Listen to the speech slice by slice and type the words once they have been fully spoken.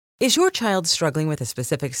Is your child struggling with a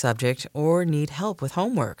specific subject or need help with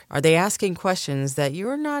homework? Are they asking questions that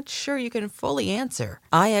you're not sure you can fully answer?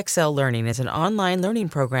 IXL Learning is an online learning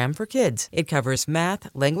program for kids. It covers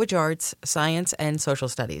math, language arts, science, and social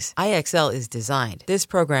studies. IXL is designed. This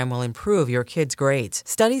program will improve your kids' grades.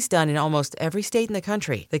 Studies done in almost every state in the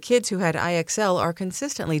country. The kids who had IXL are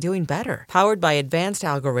consistently doing better. Powered by advanced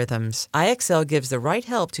algorithms, IXL gives the right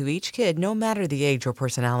help to each kid no matter the age or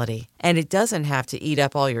personality. And it doesn't have to eat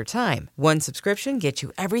up all your time. One subscription gets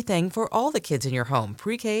you everything for all the kids in your home,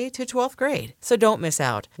 pre-K to 12th grade. So don't miss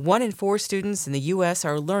out. 1 in 4 students in the U.S.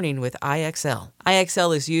 are learning with IXL.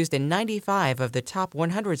 IXL is used in 95 of the top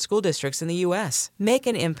 100 school districts in the U.S. Make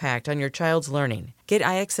an impact on your child's learning. Get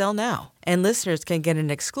IXL now. And listeners can get an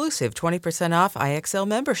exclusive 20% off IXL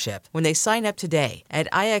membership when they sign up today at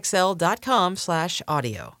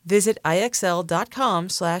IXL.com/audio. Visit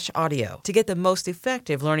IXL.com/audio to get the most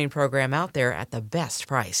effective learning program out there at the best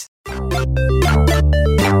price.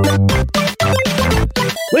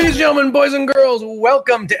 Ladies and gentlemen, boys and girls,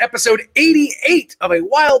 welcome to episode 88 of A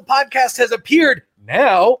Wild Podcast Has Appeared,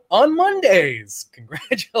 now on Mondays.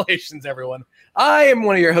 Congratulations, everyone. I am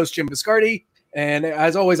one of your hosts, Jim Biscardi, and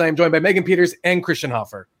as always, I am joined by Megan Peters and Christian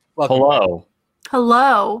Hoffer. Welcome.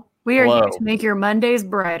 Hello. We are here to make your Mondays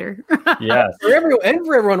brighter. Yes. For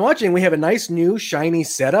everyone watching, we have a nice new shiny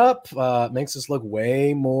setup. Makes us look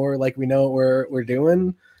way more like we know what we're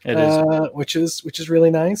doing. It is, which is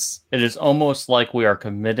really nice. It is almost like we are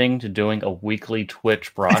committing to doing a weekly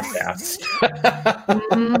Twitch broadcast.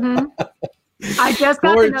 Mm-hmm. I just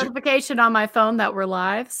got the notification on my phone that we're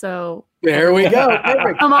live, so there we go.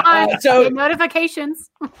 Perfect. Come on, so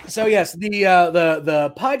notifications. So yes,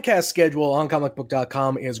 the podcast schedule on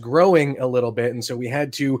comicbook.com is growing a little bit, and so we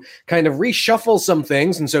had to kind of reshuffle some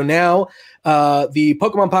things, and so now the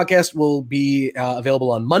Pokemon podcast will be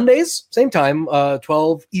available on Mondays, same time,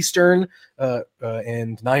 12 Eastern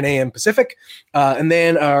and 9 a.m. Pacific, and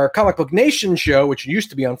then our Comic Book Nation show, which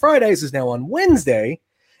used to be on Fridays, is now on Wednesday.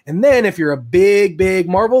 And then if you're a big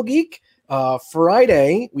Marvel geek,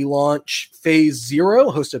 Friday we launch Phase Zero,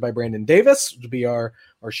 hosted by Brandon Davis, which will be our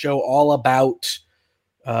show all about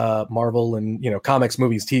Marvel and comics,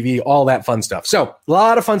 movies, TV, all that fun stuff. So a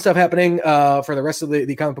lot of fun stuff happening for the rest of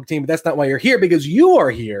the comic book team. But that's not why you're here, because you are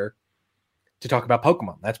here to talk about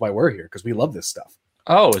Pokemon. That's why we're here, because we love this stuff.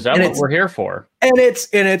 Oh, is that what we're here for? And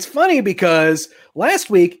it's funny because last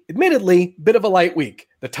week, admittedly, bit of a light week.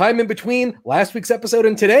 The time in between last week's episode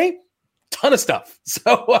and today, ton of stuff.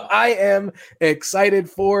 So I am excited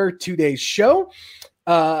for today's show.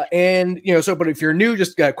 But if you're new,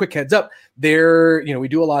 just a quick heads up. We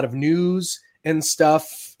do a lot of news and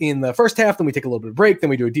stuff in the first half. Then we take a little bit of break.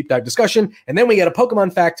 Then we do a deep dive discussion, and then we get a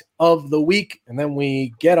Pokemon fact of the week, and then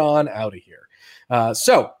we get on out of here.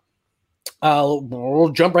 We'll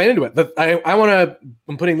jump right into it.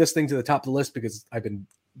 I'm putting this thing to the top of the list because I've been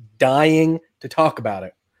dying to talk about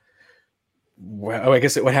it. Well, I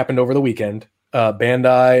guess what happened over the weekend. Premium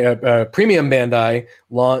Bandai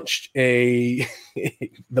launched one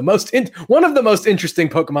of the most interesting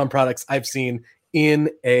Pokemon products I've seen in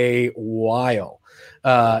a while.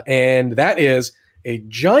 And that is a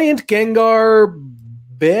giant Gengar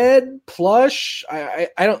bed plush.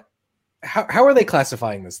 How are they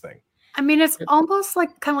classifying this thing? I mean, it's almost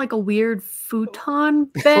kind of like a weird futon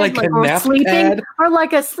bed, like a or nap sleeping, pad? or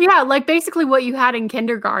like basically what you had in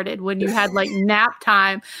kindergarten when you had nap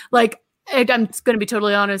time. I'm going to be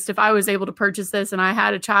totally honest. If I was able to purchase this and I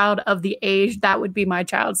had a child of the age, that would be my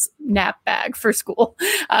child's nap bag for school.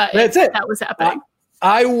 That's it. That was happening.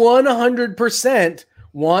 I 100%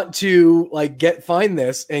 want to find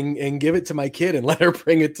this and give it to my kid and let her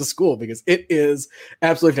bring it to school, because it is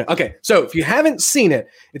absolutely fun. Okay, so if you haven't seen it,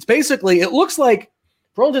 it's basically, it looks like,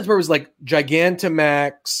 for all intents and purposes, like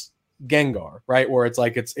Gigantamax Gengar, right? Where it's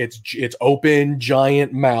it's open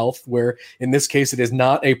giant mouth, where in this case it is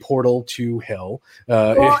not a portal to hell. We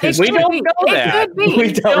don't know that.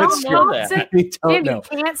 We don't know that. You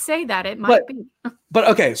can't say that. It might be. But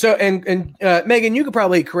okay, so and Megan, you could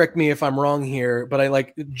probably correct me if I'm wrong here,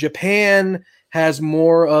 but Japan has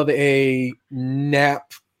more of a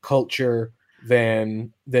nap culture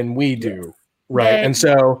than we do, right? And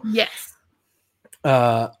so yes.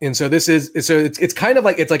 And so it's kind of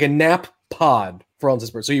it's like a nap pod for all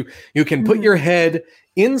intents and purposes. So you can put your head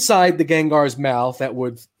inside the Gengar's mouth that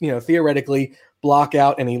would theoretically block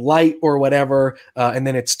out any light or whatever, and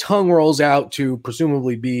then its tongue rolls out to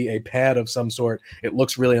presumably be a pad of some sort. It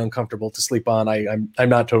looks really uncomfortable to sleep on. I'm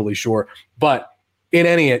not totally sure, but in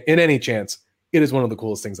any chance, it is one of the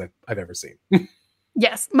coolest things I've ever seen.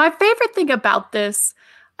 Yes, my favorite thing about this,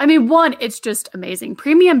 I mean, one, it's just amazing.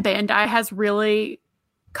 Premium Bandai has really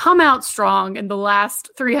come out strong in the last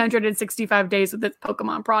 365 days with its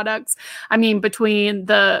Pokemon products. I mean, between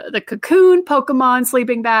the Cocoon Pokemon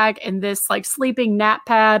sleeping bag and this like sleeping nap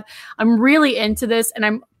pad, I'm really into this.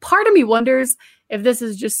 And part of me wonders if this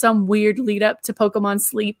is just some weird lead up to Pokemon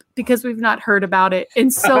Sleep, because we've not heard about it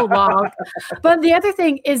in so long. But the other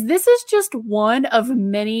thing is, this is just one of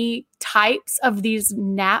many types of these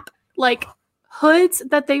nap like hoods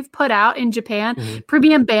that they've put out in Japan.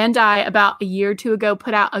 Premium Bandai about a year or two ago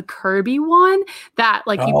put out a Kirby one that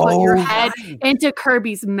like you put your head into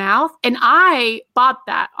Kirby's mouth, and I bought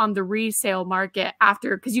that on the resale market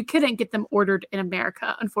after, because you couldn't get them ordered in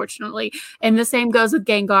America, unfortunately. And the same goes with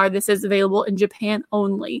Gengar. This is available in Japan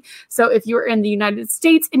only. So if you're in the United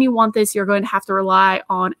States and you want this, you're going to have to rely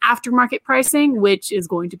on aftermarket pricing, which is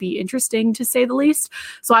going to be interesting to say the least.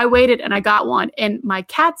 So I waited and I got one, and my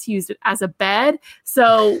cats used it as a bed.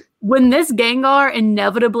 So when this Gengar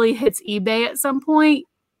inevitably hits eBay at some point,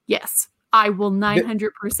 yes, I will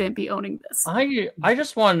 900% be owning this. I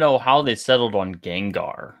just want to know how they settled on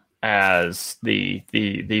Gengar as the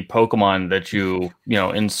Pokemon that you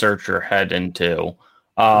insert your head into.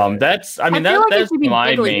 That's my main.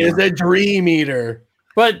 It's a Dream Eater.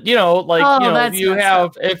 But you have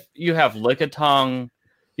Lickitung,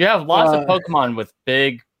 you have lots of Pokemon with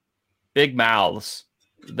big mouths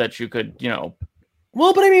that you could,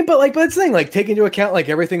 Well, but that's the thing, like take into account like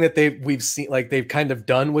everything that we've seen, like they've kind of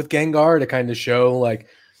done with Gengar to kind of show like,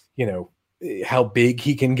 how big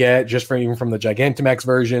he can get, just from the Gigantamax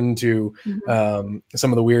version to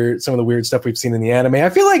some of the weird stuff we've seen in the anime.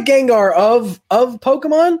 I feel like Gengar of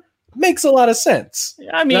Pokemon makes a lot of sense.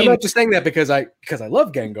 I mean, I'm not just saying that because I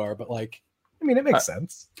love Gengar, but like, it makes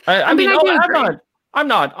sense. I'm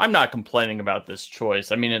not complaining about this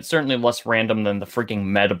choice. I mean, it's certainly less random than the freaking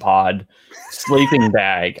Metapod sleeping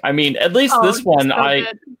bag. I mean, at least this one,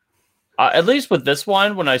 at least with this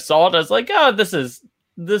one, when I saw it, I was like, oh, this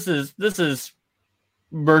is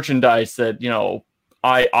merchandise that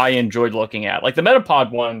I enjoyed looking at. Like the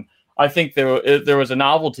Metapod one, I think there was a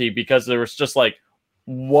novelty because there was just like,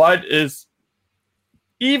 what is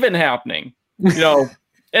even happening?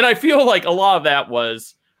 And I feel like a lot of that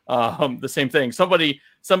was the same thing. Somebody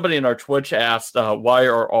in our Twitch asked, why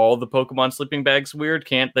are all the Pokemon sleeping bags weird?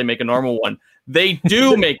 Can't they make a normal one? They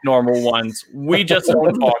do make normal ones. We just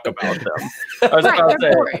don't talk about them.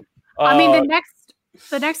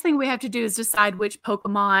 The next thing we have to do is decide which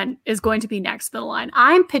Pokemon is going to be next in the line.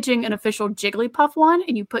 I'm pitching an official Jigglypuff one,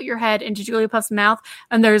 and you put your head into Jigglypuff's mouth,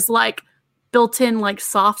 and there's like built-in like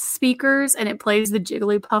soft speakers, and it plays the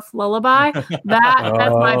Jigglypuff lullaby.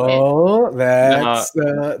 That's my pitch.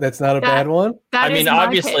 That's not a bad one.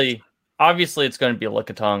 Obviously it's going to be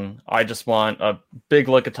Lickitung. I just want a big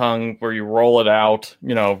Lickitung where you roll it out,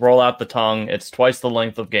 roll out the tongue. It's twice the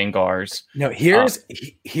length of Gengar's. No, here's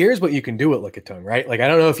what you can do with Lickitung, right? Like, I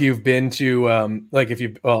don't know if you've been to,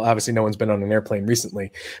 obviously no one's been on an airplane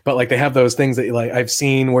recently, but like they have those things that like I've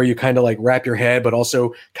seen where you kind of like wrap your head, but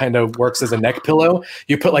also kind of works as a neck pillow.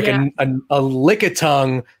 You put like a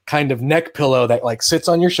Lickitung kind of neck pillow that like sits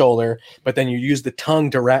on your shoulder, but then you use the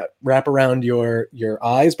tongue to wrap around your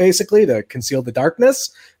eyes, basically, to conceal the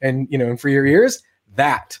darkness and and for your ears.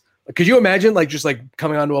 That, could you imagine like just like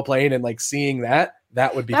coming onto a plane and like seeing that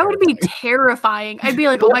would be terrifying. I'd be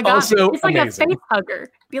like, oh my god, it's like amazing. A face hugger.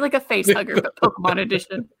 It'd be like a face hugger, but Pokemon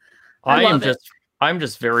edition. I'm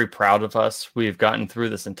just very proud of us. We've gotten through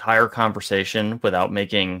this entire conversation without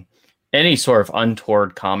making any sort of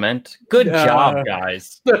untoward comment. Good job,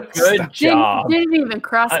 guys. Good job. Didn't even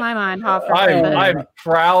cross my mind. I'm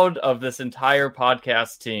proud of this entire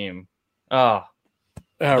podcast team. All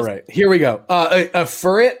right, here we go. A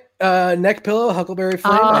Furret neck pillow, Huckleberry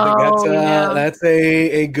Flame. I think that's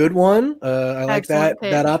a good one. I like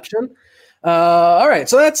that option. All right,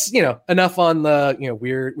 so that's enough on the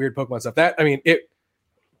weird Pokemon stuff.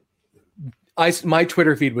 My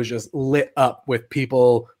Twitter feed was just lit up with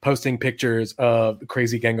people posting pictures of the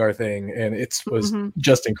crazy Gengar thing, and it was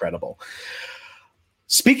just incredible.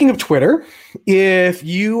 Speaking of Twitter, if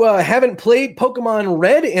you haven't played Pokemon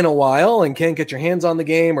Red in a while and can't get your hands on the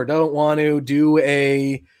game or don't want to do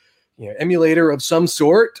a emulator of some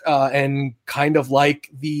sort, and kind of like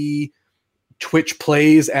the Twitch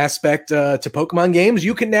plays aspect to Pokemon games,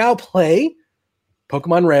 you can now play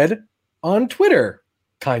Pokemon Red on Twitter.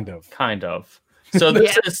 Kind of. So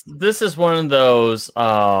this is one of those.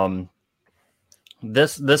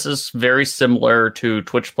 This is very similar to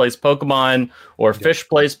Twitch Plays Pokemon or Fish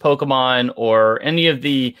Plays Pokemon or any of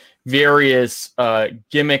the various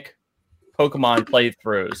gimmick Pokemon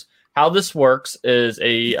playthroughs. How this works is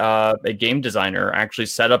a game designer actually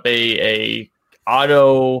set up a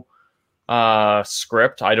auto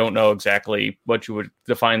script. I don't know exactly what you would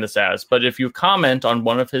define this as, but if you comment on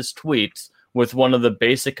one of his tweets with one of the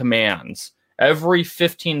basic commands, every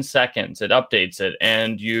 15 seconds it updates it,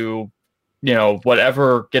 and you know,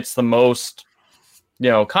 whatever gets the most, you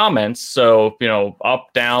know, comments. So, you know,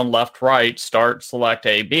 up, down, left, right, start, select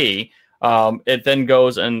A, B. It then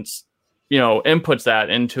goes and, you know, inputs that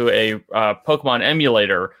into a Pokemon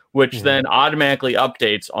emulator, which then automatically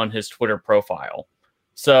updates on his Twitter profile.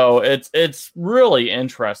 So it's really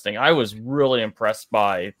interesting. I was really impressed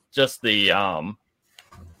by just the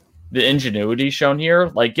ingenuity shown here.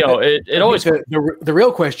 Like, you know, it always the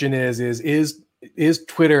real question is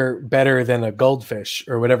Twitter better than a goldfish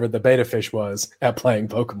or whatever the beta fish was at playing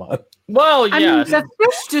Pokemon? Well, I yeah. mean, the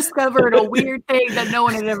fish discovered a weird thing that no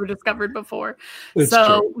one had ever discovered before. That's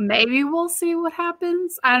so true. maybe we'll see what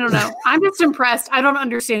happens. I don't know. I'm just impressed. I don't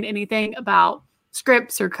understand anything about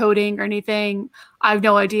scripts or coding or anything. I have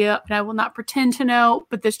no idea, and I will not pretend to know,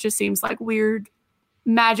 but this just seems like weird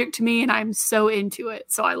magic to me, and I'm so into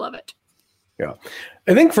it. So I love it. Yeah.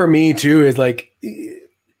 I think for me too is like,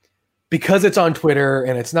 because it's on Twitter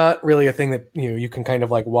and it's not really a thing that, you know, you can kind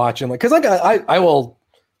of like watch and like, cause like I will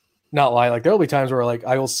not lie. Like there'll be times where like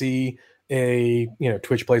I will see a, you know,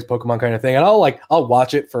 Twitch plays Pokemon kind of thing, and I'll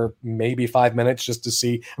watch it for maybe 5 minutes just to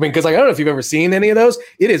see. I mean, cause like, I don't know if you've ever seen any of those.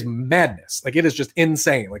 It is madness. Like it is just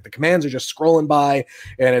insane. Like the commands are just scrolling by,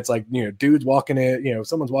 and it's like, you know, dudes walking in, you know,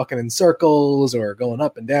 someone's walking in circles or going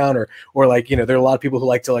up and down, or like, you know, there are a lot of people who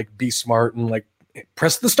like to like be smart and like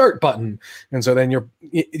press the start button, and so then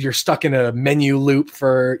you're stuck in a menu loop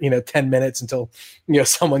for, you know, 10 minutes until, you know,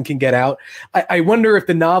 someone can get out. I wonder if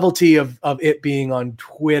the novelty of it being on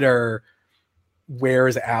Twitter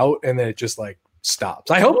wears out and then it just like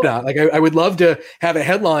stops. I hope not. Like I would love to have a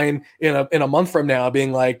headline in a month from now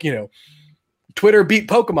being like, you know, Twitter beat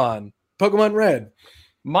Pokemon Red.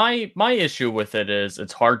 My issue with it is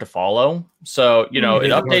it's hard to follow. So, you know, it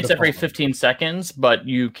updates every 15 seconds, but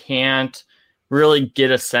you can't really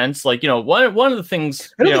get a sense. Like, you know, one of the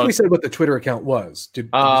things, I don't think we said what the Twitter account was.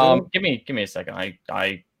 Did give me a second.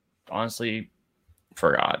 I honestly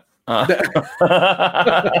forgot.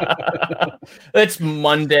 It's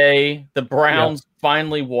Monday. The Browns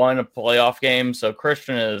finally won a playoff game, so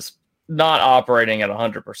Christian is not operating at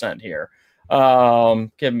 100% here.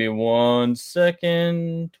 Give me 1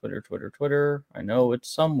 second. Twitter. I know it's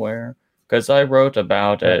somewhere because I wrote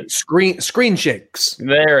about it. Screen shakes.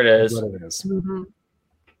 There it is. That's what it is. Mm-hmm.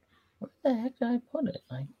 Where the heck did I put it?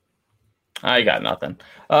 I got nothing.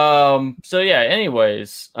 So yeah,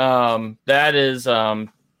 anyways, that is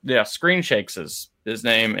Screen Shakes is his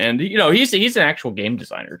name, and you know, he's an actual game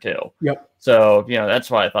designer too. Yep. So, you know, that's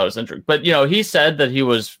why I thought it was interesting. But, you know, he said that he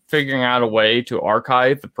was figuring out a way to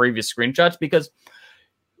archive the previous screenshots, because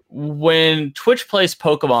when Twitch Plays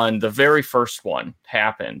Pokemon, the very first one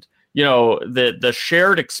happened, you know, the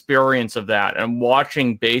shared experience of that and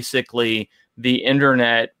watching basically the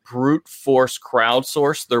internet brute force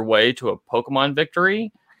crowdsource their way to a Pokemon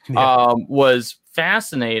victory was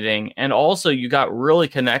fascinating. And also you got really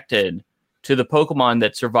connected to the Pokemon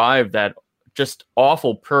that survived that just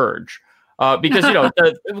awful purge. Because, you know,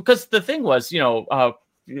 because the thing was, you know,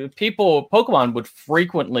 Pokemon would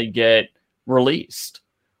frequently get released.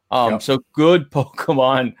 So good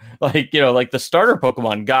Pokemon, like, you know, like the starter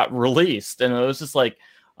Pokemon got released, and it was just like,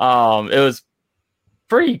 it was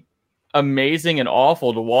pretty amazing and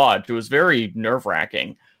awful to watch. It was very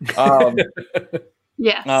nerve-wracking.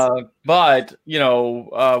 Yes. But, you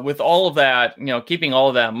know, with all of that, you know, keeping all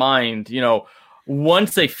of that in mind, you know,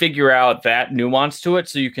 once they figure out that nuance to it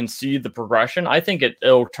so you can see the progression, I think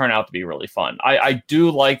it'll turn out to be really fun. I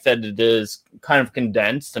do like that it is kind of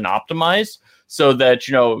condensed and optimized so that,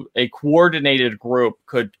 you know, a coordinated group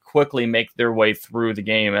could quickly make their way through the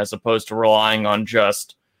game as opposed to relying on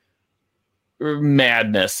just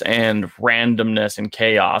madness and randomness and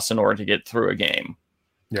chaos in order to get through a game.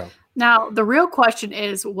 Yeah. Now, the real question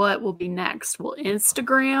is, what will be next? Will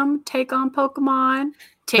Instagram take on Pokemon?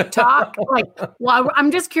 TikTok? Well, I'm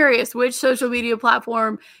just curious which social media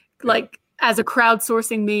platform, like, as a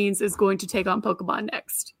crowdsourcing means, is going to take on Pokemon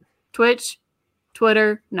next? Twitch?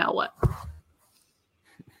 Twitter? Now what?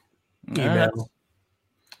 Email.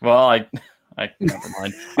 Well, I never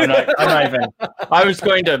mind. I'm not even. I was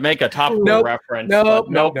going to make a topical reference. No,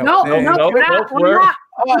 we're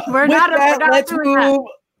not.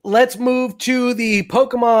 Let's move to the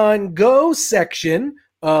Pokemon Go section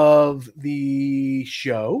of the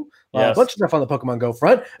show. Yes. A bunch of stuff on the Pokemon Go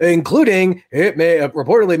front, including it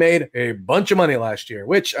reportedly made a bunch of money last year,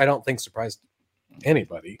 which I don't think surprised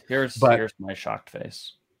anybody. Here's my shocked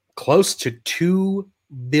face. Close to $2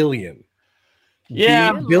 billion.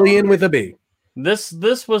 Yeah, billion with a B.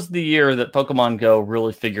 This was the year that Pokemon Go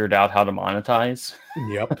really figured out how to monetize.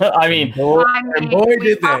 Yep. I mean, boy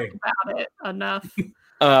did they. Talked about it enough.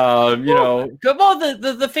 Well,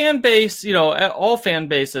 the fan base, all fan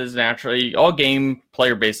bases naturally, all game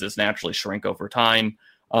player bases naturally shrink over time.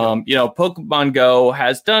 Pokemon Go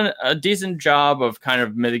has done a decent job of kind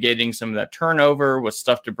of mitigating some of that turnover with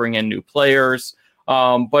stuff to bring in new players.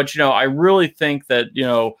 But I really think that,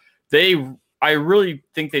 I really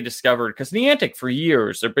think they discovered, because Niantic for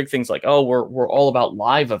years, their big things like, oh, we're all about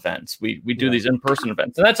live events. We do these in-person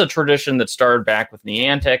events. And that's a tradition that started back with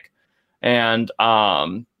Niantic and,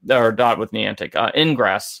 or not with Niantic,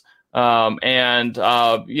 Ingress.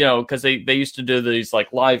 Because they used to do these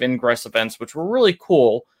like live Ingress events, which were really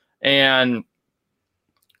cool. And,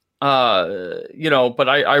 but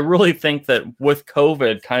I really think that with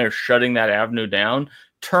COVID kind of shutting that avenue down,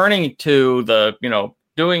 turning to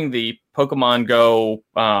doing the Pokemon Go,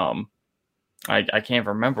 I can't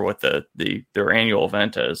remember what their annual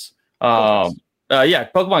event is.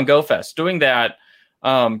 Pokemon Go Fest, doing that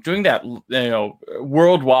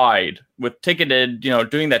worldwide with ticketed,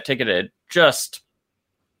 doing that ticketed, that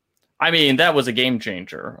was a game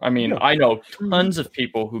changer. I know tons of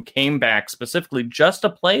people who came back specifically just to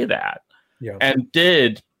play that and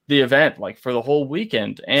did the event like for the whole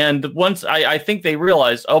weekend. And once I think they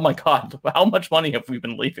realized, oh my God, how much money have we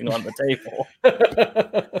been leaving on the table?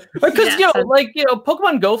 Because,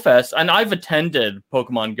 Pokemon Go Fest, and I've attended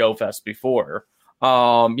Pokemon Go Fest before.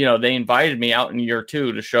 They invited me out in year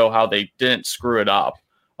 2 to show how they didn't screw it up.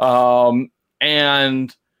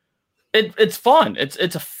 And it's fun.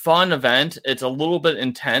 It's a fun event. It's a little bit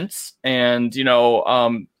intense, and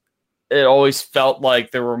it always felt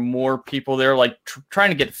like there were more people there. Like trying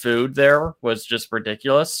to get food there was just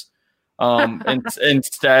ridiculous. And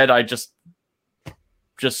instead, I just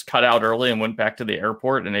cut out early and went back to the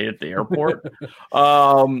airport and ate at the airport.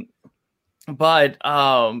 But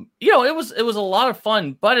it was a lot of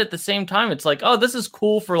fun. But at the same time, it's like, oh, this is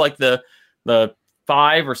cool for like the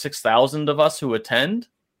 5,000 or 6,000 of us who attend.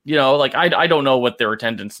 I don't know what their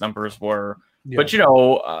attendance numbers were, but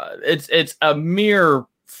it's a mere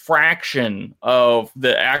fraction of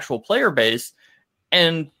the actual player base.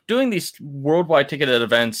 And doing these worldwide ticketed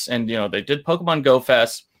events, and they did Pokemon Go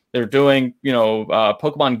Fest. They're doing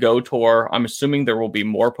Pokemon Go Tour. I'm assuming there will be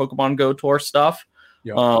more Pokemon Go Tour stuff.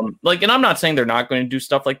 And I'm not saying they're not going to do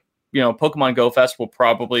stuff like, Pokemon Go Fest will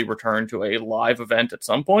probably return to a live event at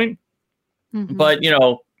some point. Mm-hmm. But,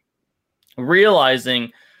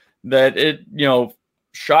 realizing that it,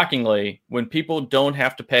 shockingly, when people don't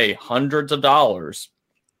have to pay hundreds of dollars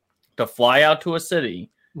to fly out to a city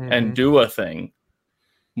and do a thing,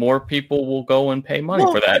 more people will go and pay money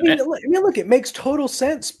for that. Look, it makes total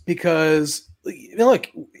sense because, look,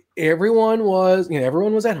 everyone was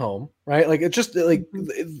at home, right? Like, it's just like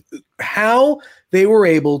how they were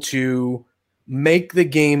able to make the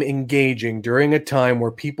game engaging during a time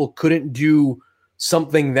where people couldn't do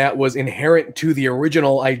something that was inherent to the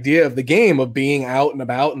original idea of the game of being out and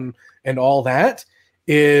about and all that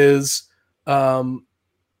is,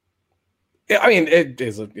 it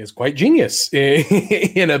is quite genius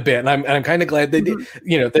in a bit. And I'm kind of glad they did,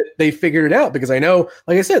 that they figured it out, because I know,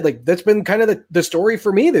 like I said, like that's been kind of the story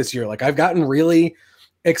for me this year. Like I've gotten really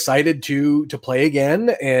excited to play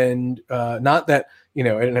again, and not that, I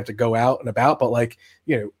didn't have to go out and about, but like,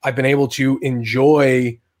 I've been able to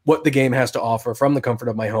enjoy what the game has to offer from the comfort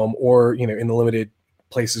of my home, or, in the limited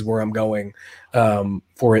places where I'm going,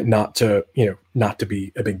 for it not to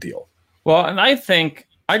be a big deal. Well, and I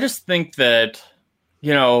just think that,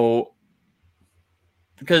 because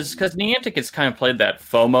Niantic has kind of played that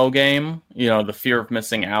FOMO game, the fear of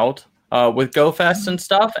missing out, with GoFest and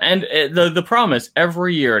stuff. And the problem is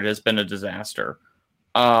every year it has been a disaster.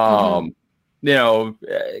 Because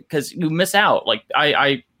you miss out. Like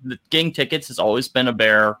getting tickets has always been a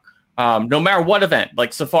bear. No matter what event,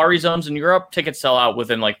 like Safari Zones in Europe, tickets sell out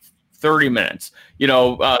within like 30 minutes.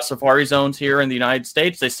 Safari Zones here in the United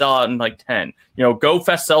States, they sell out in like 10.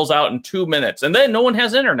 GoFest sells out in 2 minutes, and then no one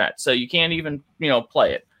has internet, so you can't even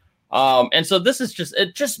play it. And so this is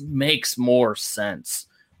it just makes more sense.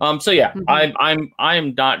 I'm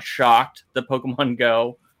not shocked that Pokemon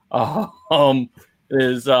Go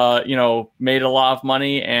is made a lot of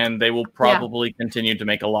money, and they will probably continue to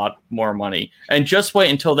make a lot more money. And just wait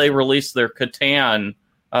until they release their Catan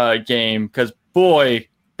game, because boy,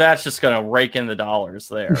 that's just going to rake in the dollars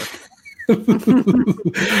there.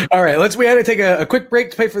 All right, we had to take a quick break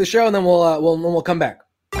to pay for the show, and then we'll come back.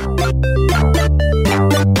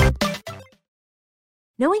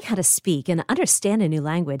 Knowing how to speak and understand a new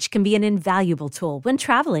language can be an invaluable tool when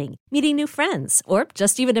traveling, meeting new friends, or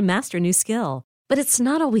just even to master a new skill. But it's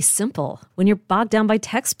not always simple when you're bogged down by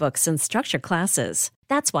textbooks and structured classes.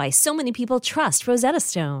 That's why so many people trust Rosetta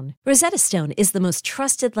Stone. Rosetta Stone is the most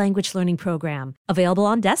trusted language learning program, available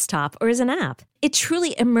on desktop or as an app. It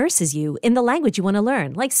truly immerses you in the language you want to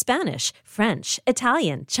learn, like Spanish, French,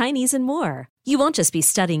 Italian, Chinese, and more. You won't just be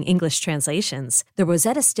studying English translations. The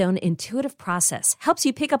Rosetta Stone intuitive process helps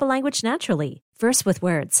you pick up a language naturally, first with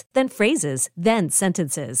words, then phrases, then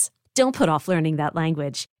sentences. Don't put off learning that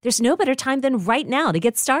language. There's no better time than right now to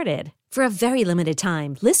get started. For a very limited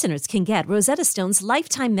time, listeners can get Rosetta Stone's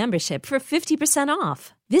lifetime membership for 50%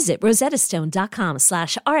 off. Visit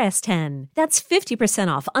rosettastone.com/rs10. That's 50%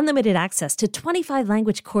 off unlimited access to 25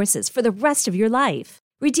 language courses for the rest of your life.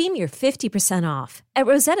 Redeem your 50% off at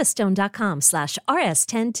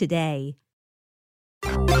rosettastone.com/rs10 today.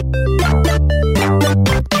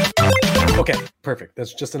 Okay, perfect.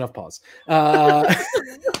 That's just enough pause. I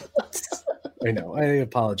know. I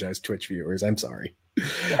apologize, Twitch viewers. I'm sorry.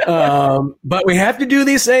 But we have to do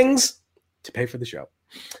these things to pay for the show.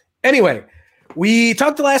 Anyway, we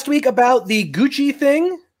talked last week about the Gucci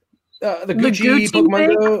thing. The Gucci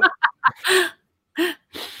Pokemon Go.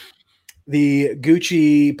 The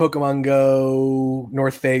Gucci Pokemon Go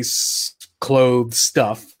North Face clothes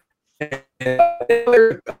stuff. So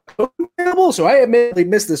I admittedly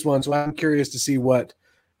missed this one, so I'm curious to see what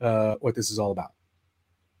this is all about.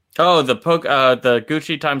 Oh, the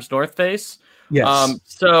Gucci times North Face. Yes.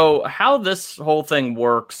 So how this whole thing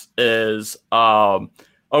works is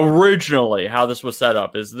originally how this was set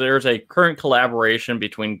up is there's a current collaboration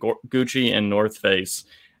between Gucci and North Face,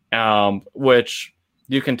 which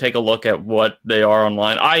you can take a look at what they are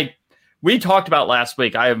online. We talked about last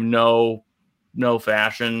week. I have no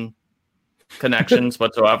fashion connections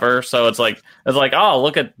whatsoever. So it's like, oh,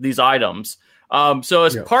 look at these items. So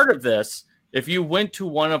as part of this, if you went to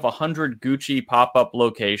one of 100 Gucci pop-up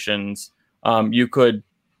locations, you could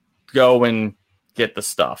go and get the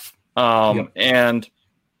stuff. And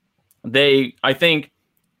I think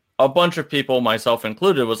a bunch of people, myself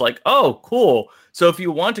included, was like, oh, cool. So if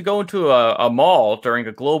you want to go into a mall during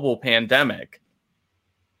a global pandemic,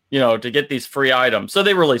 to get these free items. So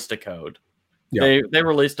they released a code. They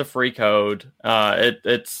released a free code.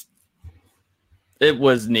 It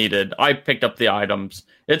was needed. I picked up the items.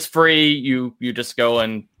 It's free. You just go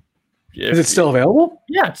and. Is it still available?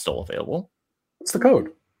 Yeah, it's still available. What's the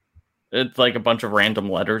code? It's like a bunch of random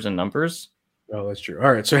letters and numbers. Oh, that's true.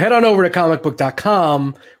 All right. So head on over to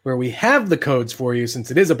comicbook.com where we have the codes for you, since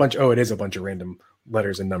it is a bunch of random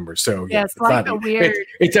letters and numbers. So it's like a weird.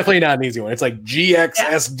 It's definitely not an easy one. It's like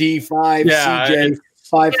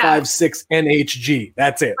GXSD5CJ556NHG.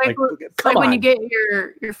 That's it. Like when you get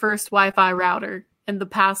your first Wi-Fi router and the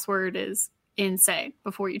password is insane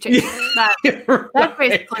before you change it. That's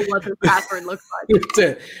basically what the password looks like. That's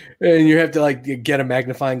it. And you have to get a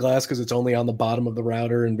magnifying glass because it's only on the bottom of the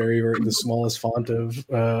router and very the smallest font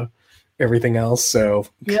of everything else. So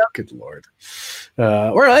good Lord.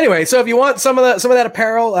 Well, anyway, so if you want some of that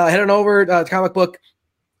apparel, head on over to Comic Book.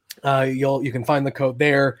 You can find the code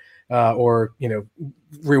there, or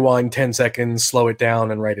rewind 10 seconds, slow it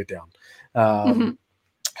down, and write it down.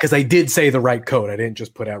 Because I did say the right code. I didn't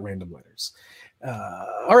just put out random letters.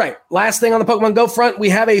 All right. Last thing on the Pokemon Go front, we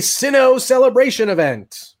have a Sinnoh celebration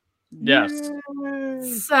event. Yes.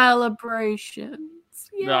 Celebrations.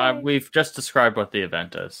 We've just described what the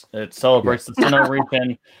event is. It celebrates the Sinnoh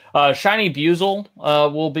region. Shiny Buizel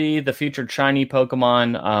will be the featured shiny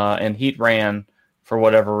Pokemon, and Heatran, for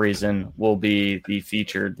whatever reason, will be the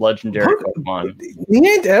featured legendary Pokemon.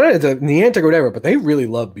 Niantic or whatever, but they really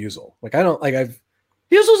love Buizel.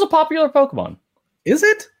 Buizel's a popular Pokemon. Is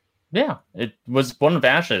it? Yeah, it was one of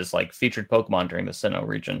Ash's featured Pokemon during the Sinnoh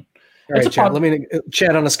region. All right, Chad. Let me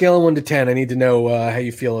chat on a scale of 1 to 10. I need to know how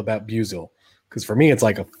you feel about Buizel, because for me, it's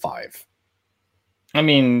like a 5. I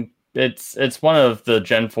mean, it's one of the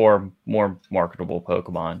Gen 4 more marketable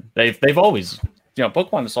Pokemon. They've always,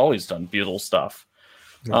 Pokemon has always done Buizel stuff.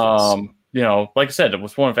 Like I said, it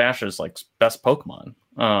was one of Ash's best Pokemon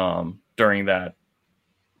during that.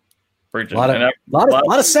 A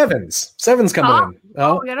lot of sevens. Sevens coming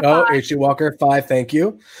in. H.G. Walker 5. Thank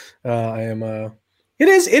you. I am. It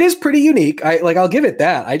is pretty unique. I'll give it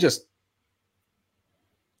that. It's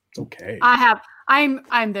okay.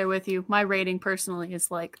 I'm there with you. My rating personally is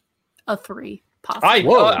a 3.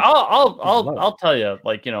 Possibly. I'll tell you.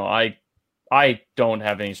 I don't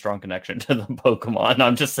have any strong connection to the Pokemon.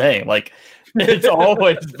 I'm just saying. It's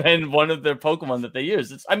always been one of their Pokemon that they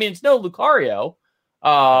use. It's no Lucario.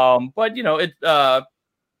 But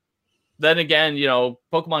then again,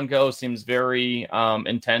 Pokemon Go seems very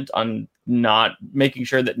intent on not making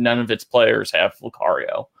sure that none of its players have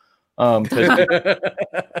Lucario. Don't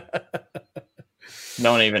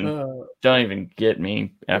even get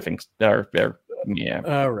me effing yeah.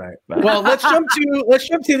 All right. Well, let's jump to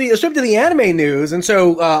the anime news. And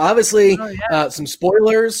so obviously some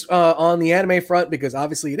spoilers on the anime front, because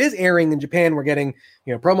obviously it is airing in Japan. We're getting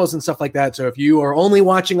promos and stuff like that. So if you are only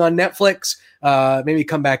watching on Netflix, maybe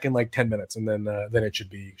come back in like 10 minutes and then it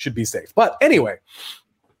should be safe. But anyway,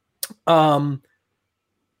 I'm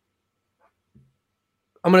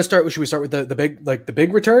going to start. Should we start with the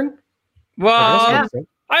big return? Well,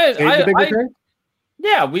 return?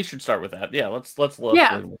 Yeah, we should start with that. Yeah, let's with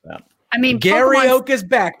that. I mean, Gary Oak is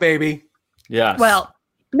back, baby. Yeah. Well,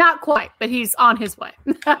 not quite, but he's on his way.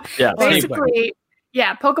 Yeah. Basically,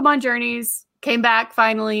 Pokemon Journeys came back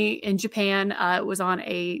finally in Japan. It was on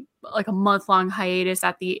a month-long hiatus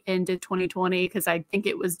at the end of 2020 because I think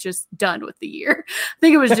it was just done with the year. I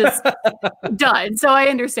think it was just done. So I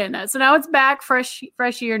understand that. So now it's back, fresh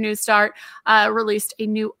year, new start. Released a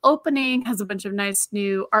new opening, has a bunch of nice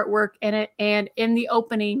new artwork in it. And in the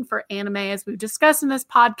opening for anime, as we've discussed in this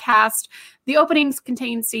podcast, the openings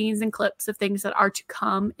contain scenes and clips of things that are to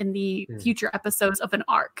come in the future episodes of an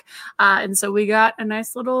arc. And so we got a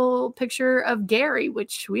nice little picture of Gary,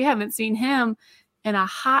 which we haven't seen him in a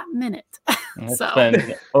hot minute. It's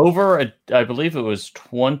been over, I believe it was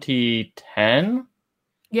 2010?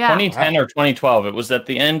 Yeah. 2010 or 2012. It was at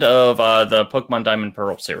the end of the Pokemon Diamond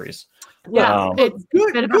Pearl series. Yeah. It's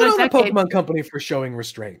good on the Pokemon Company for showing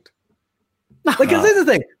restraint. Like, this is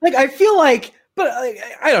the thing. Like, I feel like, but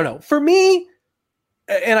I don't know. For me,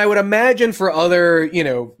 and I would imagine for other,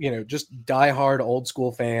 just diehard old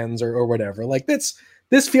school fans or whatever, like this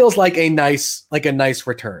feels like a nice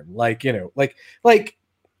return. Like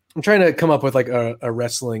I'm trying to come up with like a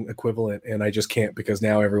wrestling equivalent, and I just can't because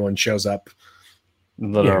now everyone shows up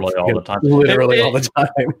literally all the time. Literally all the time.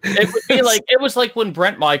 It was like when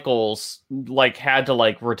Brent Michaels had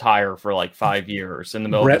to retire for 5 years in the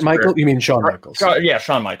middle. Brent Michaels? You mean Shawn Michaels? Yeah,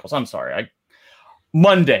 Shawn Michaels. I'm sorry.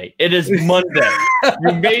 Monday. It is Monday.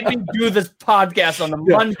 You made me do this podcast on the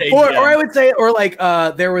Monday. Or I would say,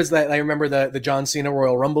 there was that. I remember the John Cena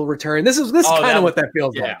Royal Rumble return. This is kind of what that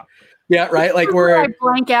feels like. Yeah, right. Like I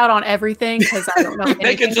blank out on everything because I don't know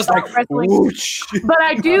anything just about wrestling. Whoosh. But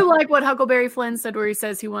I do like what Huckleberry Flynn said, where he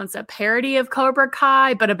says he wants a parody of Cobra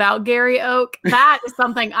Kai, but about Gary Oak. That is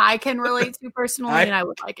something I can relate to personally, and I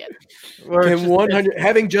would like it.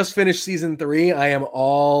 Having just finished season 3, I am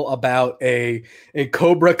all about a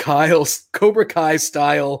Cobra Kai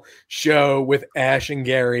style show with Ash and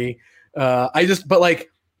Gary. But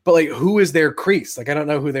who is their Kreese? Like, I don't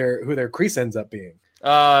know who their Kreese ends up being.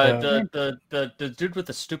 The dude with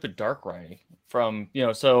the stupid Darkrai from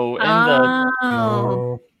because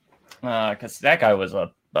that guy was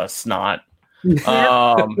a snot.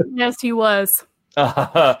 Yes, he was.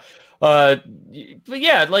 But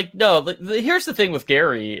yeah, here's the thing with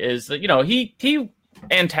Gary is that he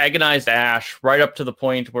antagonized Ash right up to the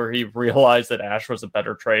point where he realized that Ash was a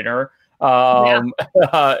better trainer.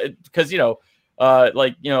 Because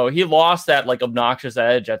he lost that obnoxious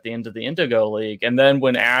edge at the end of the Indigo League, and then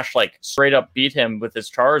when Ash straight up beat him with his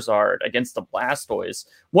Charizard against the Blastoise,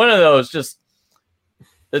 one of those just,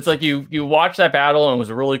 it's like you watch that battle and it was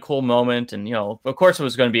a really cool moment, and of course it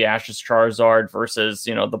was going to be Ash's Charizard versus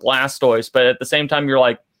the Blastoise, but at the same time you're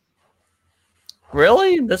like,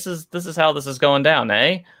 really, this is how this is going down,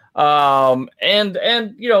 eh? But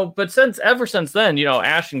ever since then,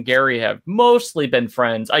 Ash and Gary have mostly been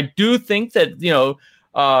friends. I do think that,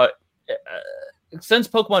 since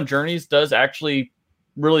Pokemon Journeys does actually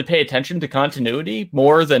really pay attention to continuity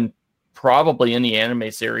more than probably any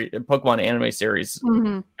Pokemon anime series,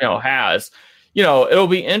 has, it'll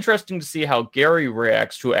be interesting to see how Gary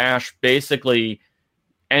reacts to Ash basically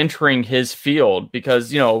entering his field,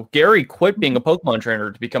 because Gary quit being a Pokemon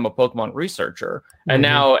trainer to become a Pokemon researcher, and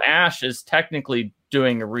now Ash is technically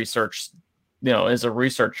doing a research, is a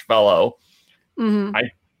research fellow.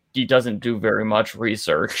 He doesn't do very much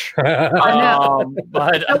research. But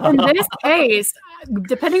in this case,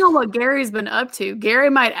 depending on what Gary's been up to, Gary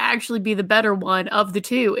might actually be the better one of the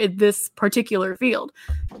two in this particular field.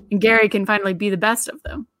 And Gary can finally be the best of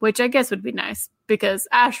them, which I guess would be nice because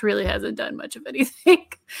Ash really hasn't done much of anything,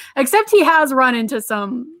 except he has run into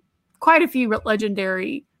quite a few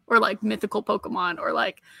legendary or mythical Pokemon or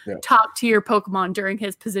top tier Pokemon during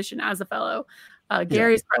his position as a fellow.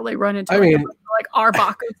 Gary's probably run into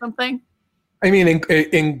Arbok or something.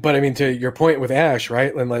 To your point with Ash,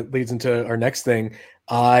 right? And that leads into our next thing.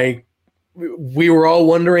 We were all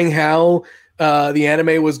wondering how the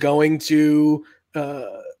anime was going to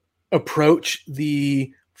approach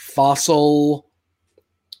the fossil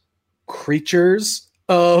creatures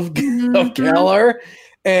of Galar,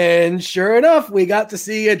 and sure enough, we got to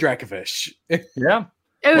see a Dracovish. Yeah,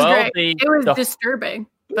 it was great. It was disturbing,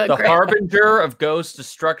 but the great. harbinger of ghost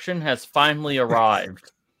destruction has finally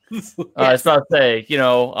arrived. I was about to say,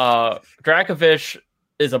 Dracovish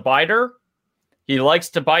is a biter. He likes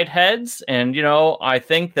to bite heads, and I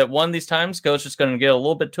think that one of these times Ghost is going to get a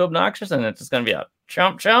little bit too obnoxious, and it's just going to be a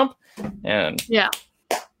chomp, and yeah.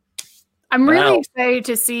 I'm really excited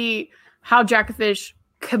to see how Dracovish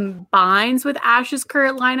combines with Ash's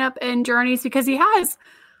current lineup and Journeys, because he has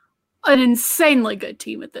an insanely good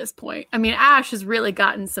team at this point. I mean, Ash has really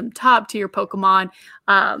gotten some top tier Pokemon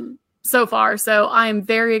so far, so I'm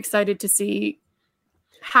very excited to see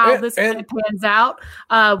how this kind of pans out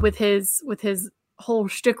with his whole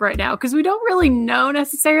shtick right now, because we don't really know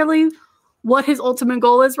necessarily what his ultimate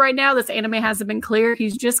goal is right now. This anime hasn't been clear.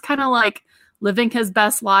 He's just kind of like living his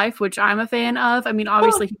best life, which I'm a fan of. I mean,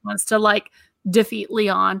 obviously he wants to like defeat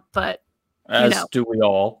Leon, but as do we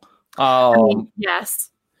all.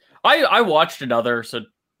 Yes. I watched another, so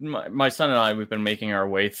my son and I, we've been making our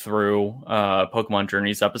way through Pokemon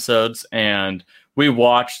Journeys episodes, and we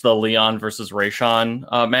watched the Leon versus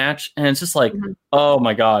Rayshon match, and it's just like, oh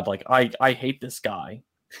my god, like I hate this guy.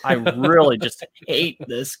 I really just hate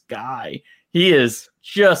this guy. He is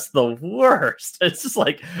just the worst. It's just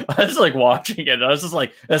like, I was like watching it, and I was just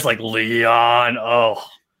like, it's like Leon. Oh,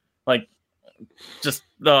 like just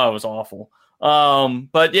it was awful.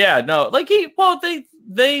 But yeah, no, like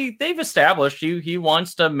they've established he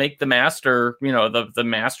wants to make the master, the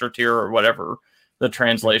master tier or whatever the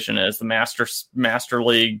translation is, the master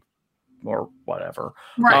league or whatever.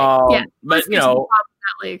 Right. Yeah. But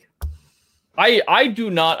league. I do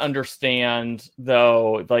not understand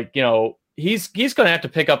though, like, he's going to have to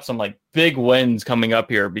pick up some like big wins coming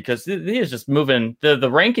up here, because he is just moving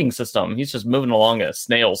the ranking system. He's just moving along at a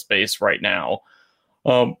snail's pace right now.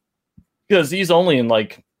 Because he's only in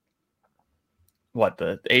like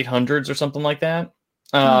the 800s or something like that.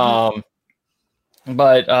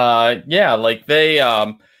 But yeah, like they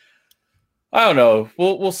I don't know.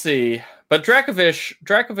 We'll see. But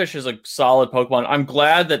Dracovish is a solid Pokemon. I'm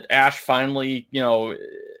glad that Ash finally,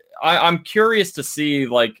 I'm curious to see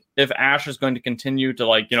like if Ash is going to continue to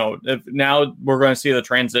like, if now we're going to see the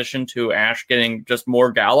transition to Ash getting just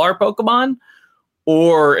more Galar Pokemon,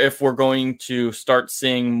 or if we're going to start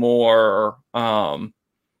seeing more Pokemon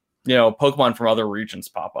from other regions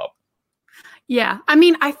pop up. Yeah. I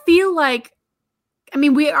mean, I feel like,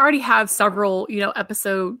 we already have several,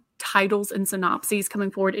 episode titles and synopses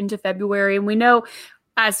coming forward into February. And we know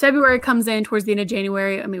as February comes in towards the end of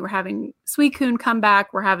January, we're having Suicune come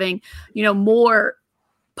back. We're having, more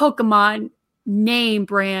Pokemon name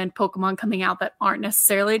brand Pokemon coming out that aren't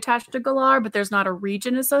necessarily attached to Galar, but there's not a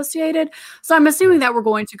region associated. So I'm assuming that we're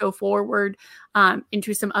going to go forward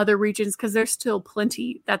into some other regions, because there's still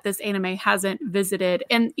plenty that this anime hasn't visited.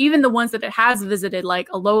 And even the ones that it has visited, like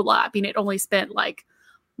Alola, it only spent like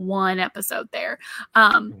one episode there.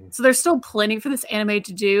 So there's still plenty for this anime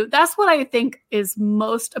to do. That's what I think is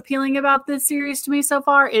most appealing about this series to me so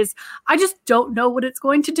far, is I just don't know what it's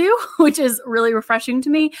going to do, which is really refreshing to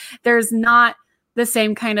me. There's not the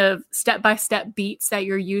same kind of step-by-step beats that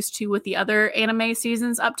you're used to with the other anime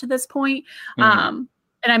seasons up to this point. And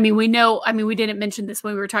we know, we didn't mention this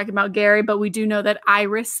when we were talking about Gary, but we do know that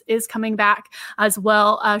Iris is coming back as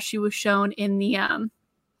well. She was shown in the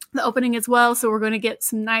opening as well. So we're going to get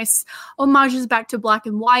some nice homages back to Black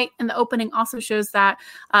and White. And the opening also shows that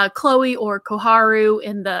Chloe, or Koharu,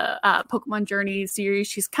 in the Pokemon Journey series,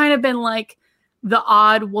 she's kind of been like the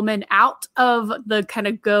odd woman out of the kind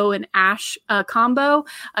of Go and Ash combo.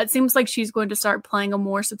 It seems like she's going to start playing a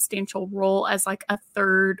more substantial role as like a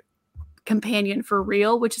third companion for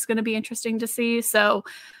real, which is going to be interesting to see. So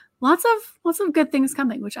lots of good things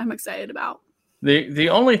coming, which I'm excited about. The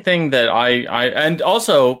only thing that I and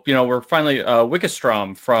also, we're finally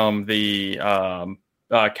Wickerstrom from the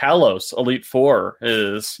Kalos Elite Four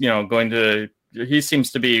is, he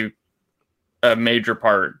seems to be a major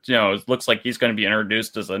part. It looks like he's going to be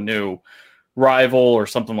introduced as a new rival or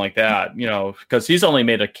something like that, because he's only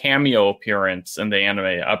made a cameo appearance in the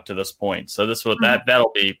anime up to this point. So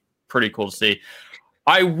that'll be pretty cool to see.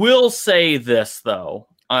 I will say this though.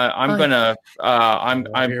 I'm gonna.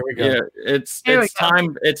 Here we go. It's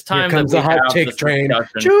time. It's time. Here comes that the hot take train.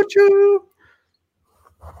 Discussion. Choo choo.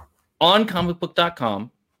 On comicbook.com,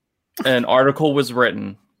 an article was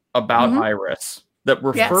written about Iris that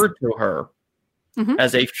referred to her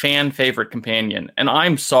as a fan favorite companion. And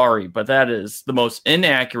I'm sorry, but that is the most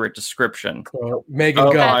inaccurate description Megan,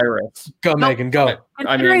 of go. Iris. Go, Megan, go.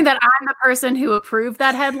 Considering that I'm the person who approved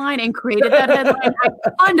that headline and created that headline, I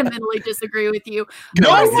fundamentally disagree with you.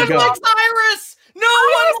 No Megan, one go. likes Iris. No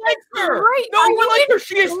one likes her. Great. No one likes her.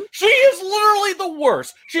 She is literally the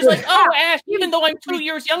worst. She's like, oh, Ash, even though I'm 2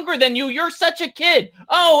 years younger than you, you're such a kid.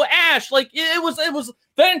 Oh, Ash, like it was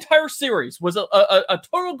that entire series was a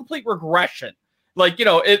total complete regression. Like, you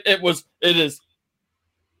know, it is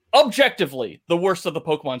objectively the worst of the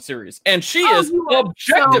Pokemon series, and she is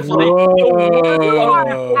objectively the worst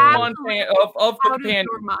of the companion.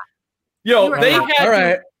 You know,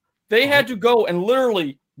 they had to go and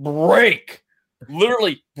literally break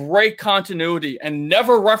continuity and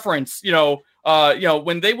never reference. You know,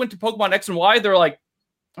 when they went to Pokemon X and Y, they're like,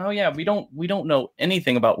 oh yeah, we don't know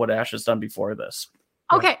anything about what Ash has done before this.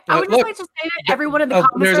 Okay, I would just like to say that everyone in the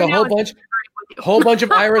comments there's right a whole bunch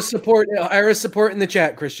of Iris support in the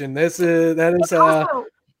chat, Christian. Go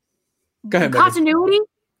ahead,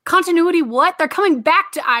 continuity. What? They're coming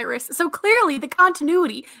back to Iris, so clearly the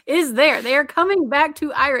continuity is there. They are coming back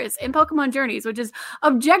to Iris in Pokemon Journeys, which is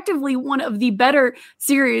objectively one of the better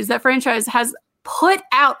series that franchise has put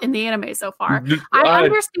out in the anime so far. I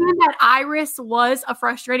understand that Iris was a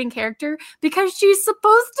frustrating character because she's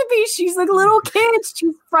supposed to be. She's like a little kid.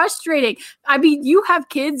 She's frustrating. I mean, you have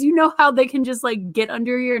kids, you know how they can just like get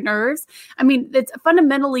under your nerves. I mean, it's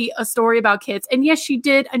fundamentally a story about kids. And yes, she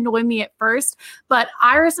did annoy me at first, but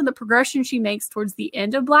Iris and the progression she makes towards the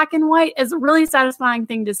end of Black and White is a really satisfying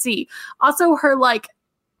thing to see. Also, her like,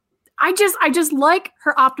 I just like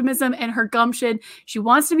her optimism and her gumption. She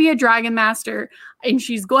wants to be a Dragon Master, and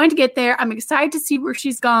she's going to get there. I'm excited to see where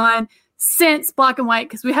she's gone since Black and White,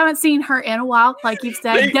 because we haven't seen her in a while, like you've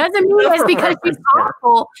said. Doesn't mean it's because she's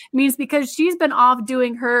awful. It means because she's been off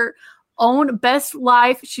doing her own best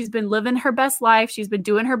life. She's been living her best life. She's been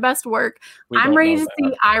doing her best work. I'm ready to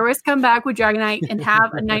see Iris come back with Dragonite and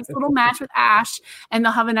have a nice little match with Ash, and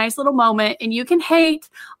they'll have a nice little moment. And you can hate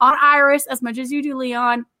on Iris as much as you do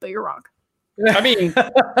Leon, but you're wrong. I mean,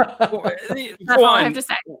 that's all I have to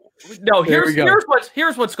say. No,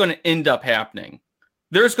 here's what's going to end up happening.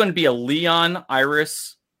 There's going to be a Leon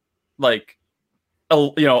Iris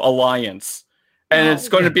alliance. And it's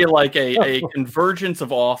going to be like a convergence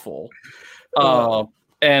of awful.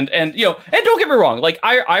 And don't get me wrong, like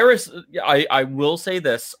Iris, I will say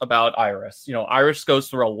this about Iris. You know, Iris goes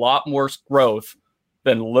through a lot more growth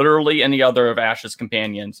than literally any other of Ash's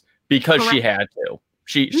companions because she had to.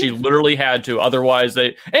 She literally had to. Otherwise,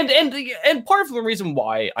 they and part of the reason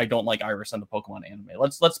why I don't like Iris in the Pokemon anime.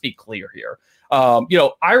 Let's be clear here.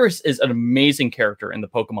 Iris is an amazing character in the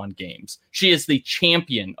Pokemon games. She is the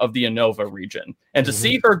champion of the Unova region, and to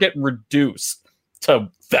see her get reduced to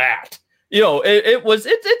that,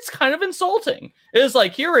 it's kind of insulting. It's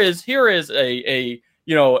like here is a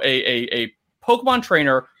Pokemon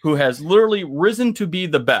trainer who has literally risen to be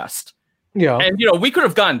the best. Yeah, and we could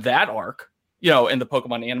have gotten that arc. In the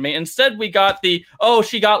Pokemon anime. Instead, we got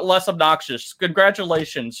she got less obnoxious.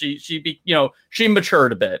 Congratulations. She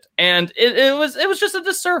matured a bit. And it was just a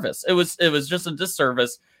disservice. It was just a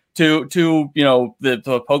disservice to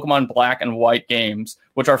the Pokemon Black and White games,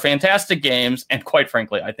 which are fantastic games. And quite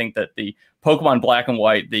frankly, I think that the Pokemon Black and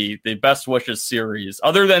White, the Best Wishes series,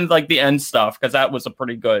 other than like the end stuff, because that was a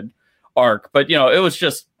pretty good arc, but it was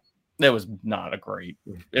not a great.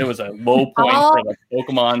 It was a low point for the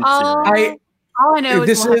Pokemon series. All I know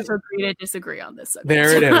is we'll have to agree to disagree on this subject.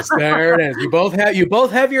 There it is. You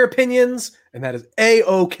both have your opinions, and that is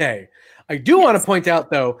A-okay. I do want to point out,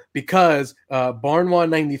 though, because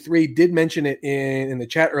Barnwan93 did mention it in the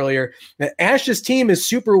chat earlier, that Ash's team is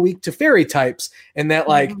super weak to fairy types, and that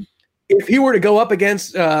if he were to go up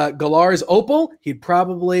against Galar's Opal, he'd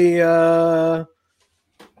probably not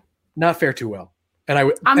fare too well. And I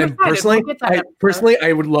would love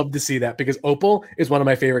to see that, because Opal is one of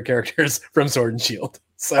my favorite characters from Sword and Shield.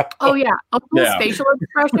 So, Opal's facial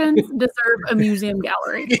expressions deserve a museum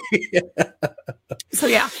gallery. So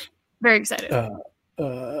very excited.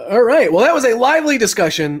 All right. Well, that was a lively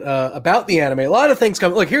discussion about the anime. A lot of things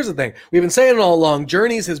come. Look, here's the thing. We've been saying it all along.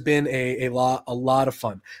 Journeys has been a lot of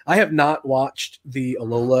fun. I have not watched the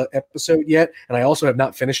Alola episode yet, and I also have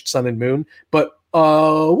not finished Sun and Moon. But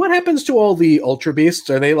what happens to all the Ultra Beasts?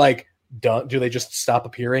 Are they done? Do they just stop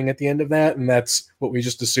appearing at the end of that, and that's what we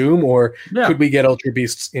just assume, or could we get Ultra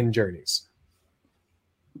Beasts in Journeys?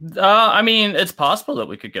 I mean, it's possible that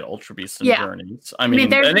we could get Ultra Beasts in Journeys. I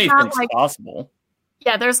mean anything's possible.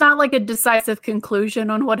 Yeah, there's not a decisive conclusion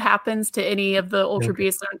on what happens to any of the Ultra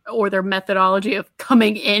Beasts or their methodology of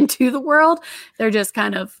coming into the world. They're just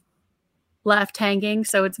kind of left hanging.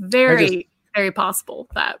 So it's very possible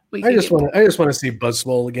that we. I just want to see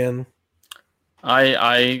Buzzwole again. I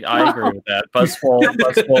agree with that.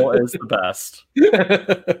 Buzzwole is the best.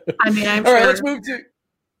 I mean, I'm all sure. right.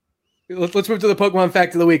 Let's move to the Pokemon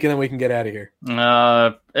fact of the week, and then we can get out of here.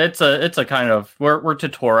 It's a kind of we're to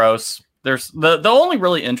Tauros. There's the only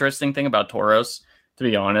really interesting thing about Tauros, to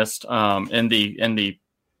be honest, in the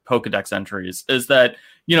Pokedex entries is that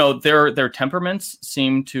their temperaments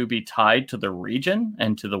seem to be tied to the region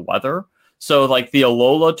and to the weather. So like the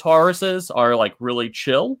Alola Tauruses are like really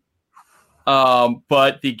chill.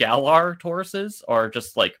 But the Galar Tauruses are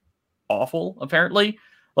just like awful, apparently.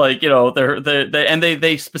 Like,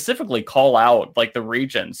 they specifically call out like the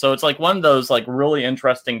region. So it's like one of those like really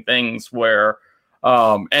interesting things where,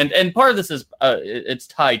 and part of this is, it's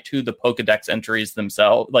tied to the Pokedex entries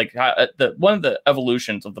themselves. Like one of the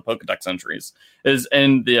evolutions of the Pokedex entries is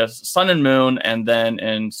in the Sun and Moon, and then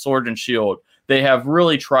in Sword and Shield. They have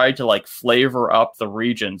really tried to like flavor up the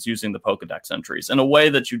regions using the Pokedex entries in a way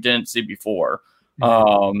that you didn't see before.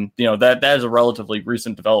 Mm-hmm. That is a relatively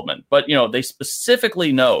recent development, but they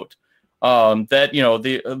specifically note that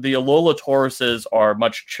the Alola Tauruses are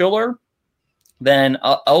much chiller than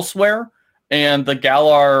elsewhere, and the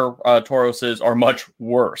Galar Tauruses are much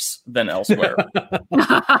worse than elsewhere.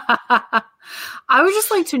 I would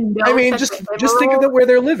just like to know. I mean, just think of where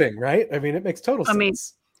they're living, right? I mean, it makes total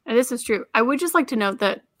sense. And this is true. I would just like to note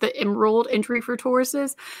that the Emerald entry for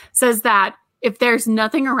Tauruses says that if there's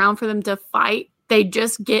nothing around for them to fight, they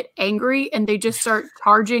just get angry and they just start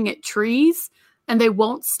charging at trees, and they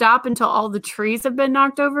won't stop until all the trees have been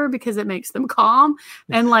knocked over because it makes them calm.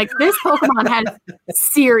 And like this Pokemon has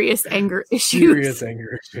serious anger issues.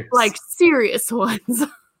 Like serious ones.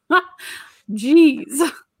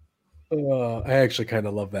 Jeez. I actually kind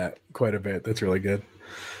of love that quite a bit. That's really good.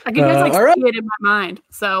 I can just see it in my mind,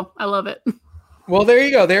 so I love it. Well, there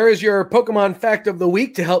you go. There is your Pokemon fact of the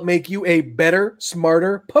week to help make you a better,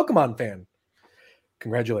 smarter Pokemon fan.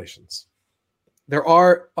 Congratulations. There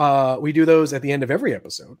are, we do those at the end of every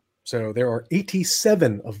episode. So there are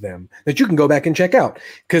 87 of them that you can go back and check out.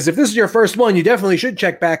 Because if this is your first one, you definitely should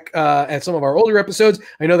check back at some of our older episodes.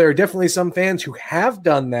 I know there are definitely some fans who have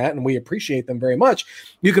done that, and we appreciate them very much.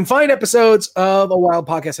 You can find episodes of A Wild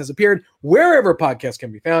Podcast Has Appeared wherever podcasts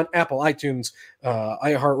can be found. Apple, iTunes,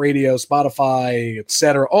 iHeartRadio, Spotify,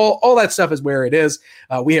 etc. All that stuff is where it is.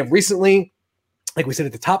 We have recently, like we said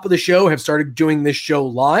at the top of the show, have started doing this show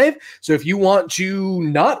live. So if you want to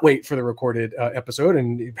not wait for the recorded episode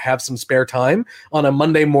and have some spare time on a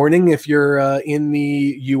Monday morning, if you're in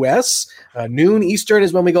the US, noon Eastern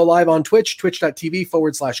is when we go live on Twitch,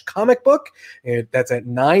 twitch.tv/comic book. That's at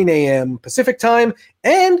 9 a.m. Pacific time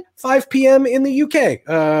and 5 p.m. in the UK,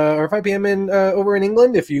 or 5 p.m. over in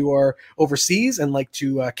England if you are overseas and like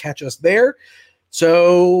to catch us there.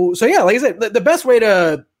 So yeah, like I said, the best way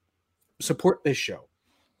to support this show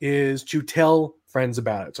is to tell friends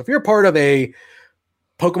about it. So if you're part of a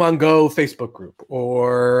Pokemon Go Facebook group,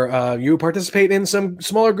 or you participate in some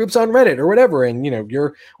smaller groups on Reddit or whatever, and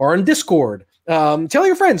you're on Discord, tell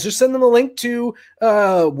your friends. Just send them a link to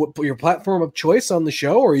your platform of choice on the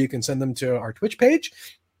show, or you can send them to our Twitch page.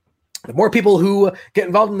 The more people who get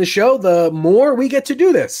involved in the show, the more we get to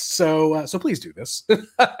do this. So please do this.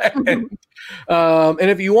 And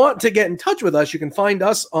if you want to get in touch with us, you can find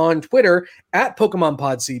us on Twitter at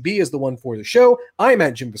PokemonPodCB is the one for the show. I'm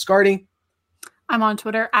at Jim Biscardi. I'm on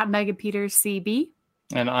Twitter at MegaPetersCB.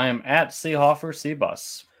 And I am at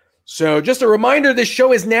CHofferCBus. So just a reminder, this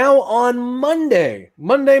show is now on Monday.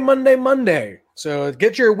 So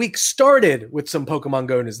get your week started with some Pokemon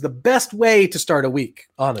Go news. The best way to start a week,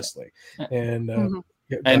 honestly. And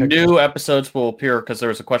new episodes will appear, because there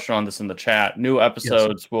was a question on this in the chat. New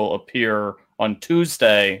episodes will appear on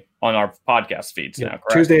Tuesday on our podcast feeds now,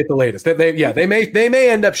 correct? Tuesday at the latest. They may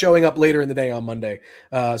end up showing up later in the day on Monday.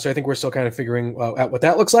 So I think we're still kind of figuring out what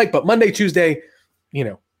that looks like. But Monday, Tuesday,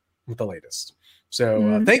 with the latest.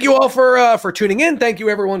 So thank you all for tuning in. Thank you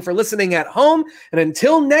everyone for listening at home. And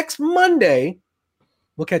until next Monday,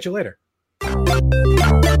 we'll catch you later.